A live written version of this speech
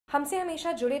हमसे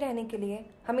हमेशा जुड़े रहने के लिए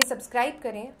हमें सब्सक्राइब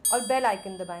करें और बेल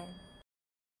आइकन दबाएं।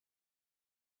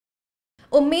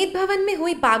 उम्मेद भवन में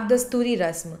हुई पाक दस्तूरी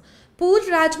रस्म। पूर्व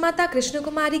राजमाता कृष्ण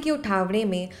कुमारी के उठावड़े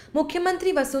में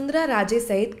मुख्यमंत्री वसुंधरा राजे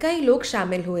सहित कई लोग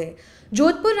शामिल हुए।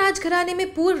 जोधपुर राजघराने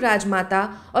में पूर्व राजमाता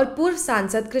और पूर्व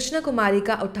सांसद कृष्ण कुमारी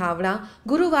का उठावड़ा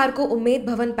गुरुवार को उम्मेद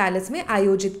भवन पैलेस में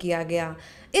आयोजित किया गया।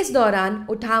 इस दौरान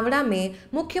उठावड़ा में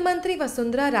मुख्यमंत्री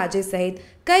वसुंधरा राजे सहित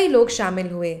कई लोग शामिल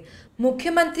हुए।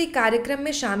 मुख्यमंत्री कार्यक्रम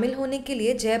में शामिल होने के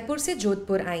लिए जयपुर से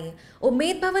जोधपुर आईं।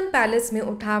 उम्मेद भवन पैलेस में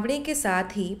उठावड़े के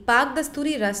साथ ही पाक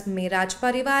दस्तूरी रस्म में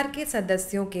राजपरिवार के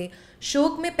सदस्यों के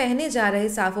शोक में पहने जा रहे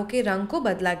साफों के रंग को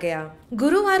बदला गया।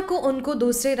 गुरुवार को उनको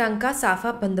दूसरे रंग का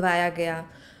साफा बंधवाया गया।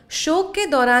 शोक के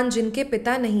दौरान जिनके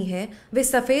पिता नहीं हैं वे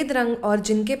सफ़ेद रंग और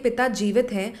जिनके पिता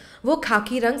जीवित हैं वो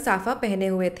खाकी रंग साफा पहने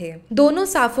हुए थे। दोनों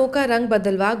साफों का रंग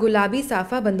बदलवा गुलाबी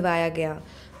साफा बंधवाया गया।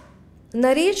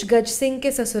 नरेश गज सिंह के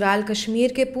ससुराल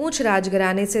कश्मीर के पूंछ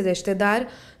राजघराने से रिश्तेदार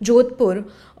जोधपुर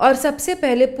और सबसे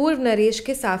पहले पूर्व नरेश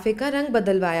के साफे का रंग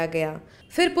बदलवाया गया।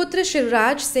 फिर पुत्र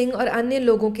शिवराज सिंह और अन्य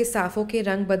लोगों के साफों के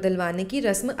रंग बदलवाने की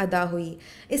रस्म अदा हुई।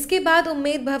 इसके बाद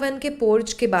उम्मेद भवन के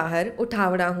पोर्च के बाहर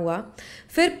उठावड़ा हुआ।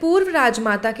 फिर पूर्व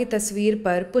राजमाता की तस्वीर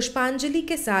पर पुष्पांजलि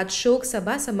के साथ शोक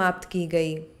सभा समाप्त की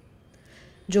गई।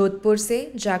 जोधपुर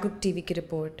से जागरूक टीवी की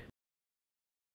रिपोर्ट।